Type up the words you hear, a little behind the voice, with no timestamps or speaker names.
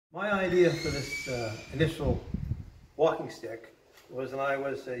My idea for this initial walking stick was when I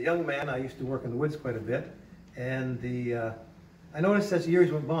was a young man. I used to work in the woods quite a bit, and I noticed as the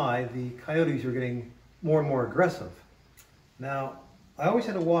years went by, the coyotes were getting more and more aggressive. Now, I always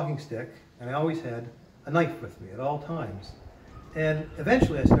had a walking stick, and I always had a knife with me at all times. And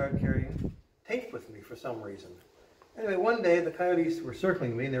eventually I started carrying tape with me for some reason. Anyway, one day the coyotes were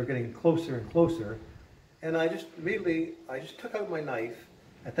circling me, and they were getting closer and closer, and I just took out my knife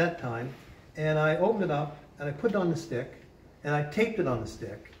at that time, and I opened it up, and I put it on the stick, and I taped it on the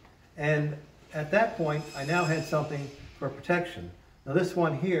stick. And at that point, I now had something for protection. Now this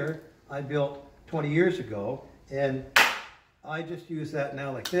one here, I built 20 years ago, and I just use that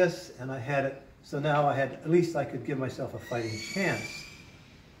now like this, and I had it, so now at least I could give myself a fighting chance.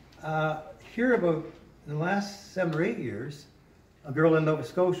 Here about, in the last 7 or 8 years, a girl in Nova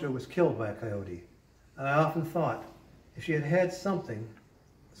Scotia was killed by a coyote. And I often thought, if she had had some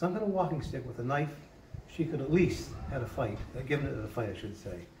kind of walking stick with a knife, she could at least had a fight, given it a fight, I should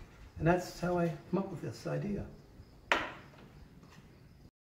say. And that's how I come up with this idea.